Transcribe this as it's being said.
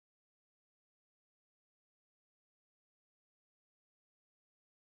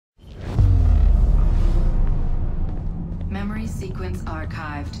sequence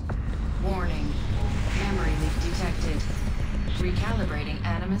archived. Warning. Memory leak detected. Recalibrating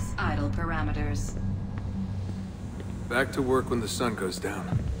Animus idle parameters. Back to work when the sun goes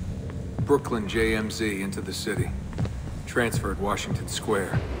down. Brooklyn JMZ into the city. Transferred Washington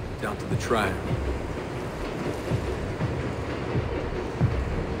Square, down to the Triangle.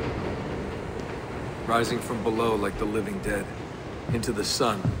 Rising from below like the living dead. Into the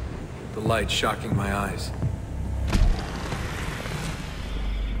sun, the light shocking my eyes.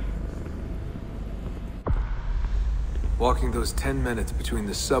 Walking those 10 minutes between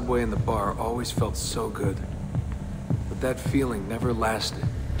the subway and the bar always felt so good. But that feeling never lasted.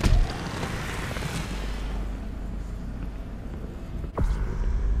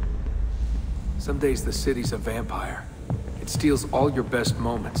 Some days the city's a vampire. It steals all your best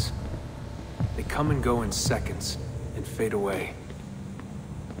moments. They come and go in seconds, and fade away.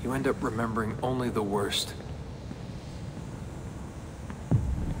 You end up remembering only the worst.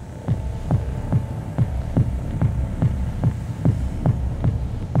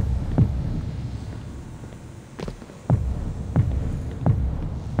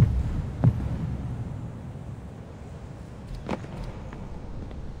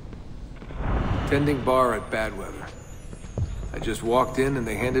 Tending bar at bad weather. I just walked in and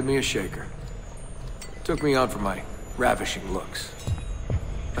they handed me a shaker. Took me on for my ravishing looks.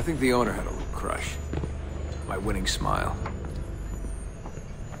 I think the owner had a little crush. My winning smile.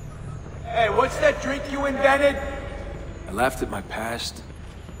 Hey, what's that drink you invented? I laughed at my past,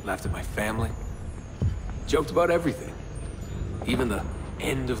 laughed at my family, joked about everything. Even the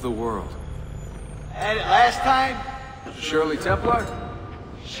end of the world. Had it last time? Shirley Templar?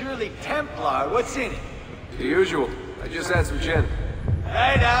 Shirley Templar, what's in it? The usual. I just had some gin.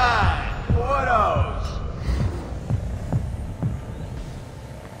 Right on, Portos.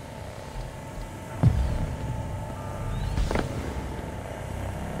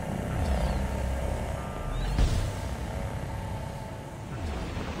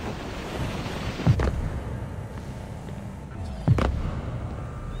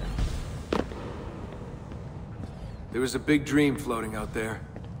 There was a big dream floating out there.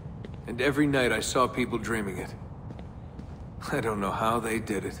 And every night I saw people dreaming it. I don't know how they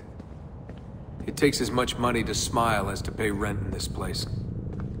did it. It takes as much money to smile as to pay rent in this place.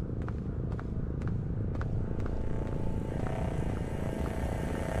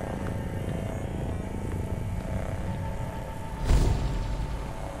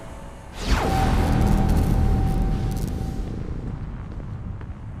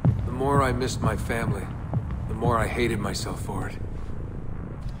 The more I missed my family, the more I hated myself for it.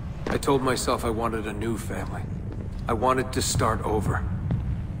 I told myself I wanted a new family. I wanted to start over.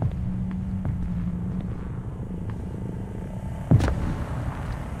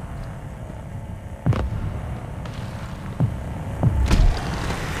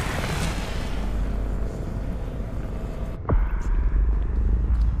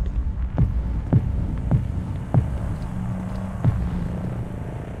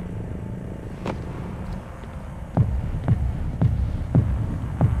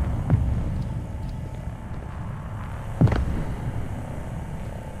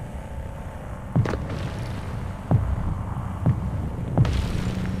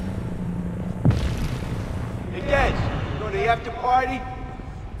 After party?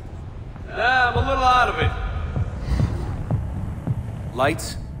 Nah, I'm a little out of it.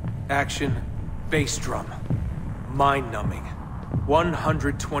 Lights, action, bass drum. Mind-numbing.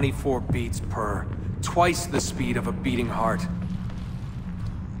 124 beats per. Twice the speed of a beating heart.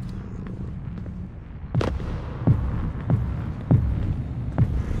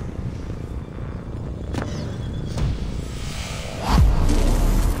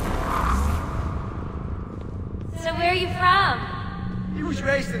 Where are you from? He was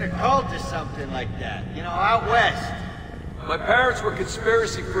raised in a cult or something like that. You know, out west. My parents were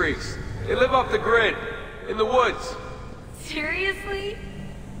conspiracy freaks. They live off the grid, in the woods. Seriously?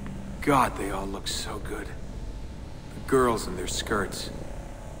 God, they all look so good. The girls in their skirts,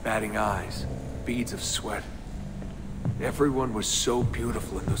 batting eyes, beads of sweat. Everyone was so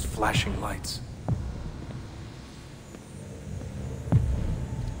beautiful in those flashing lights.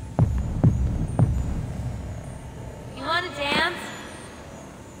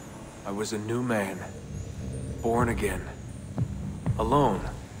 I was a new man, born again, alone,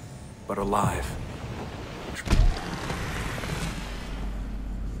 but alive.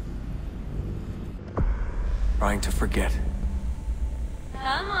 Trying to forget.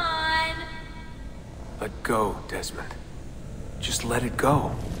 Come on. Let go, Desmond. Just let it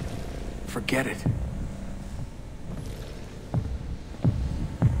go. Forget it.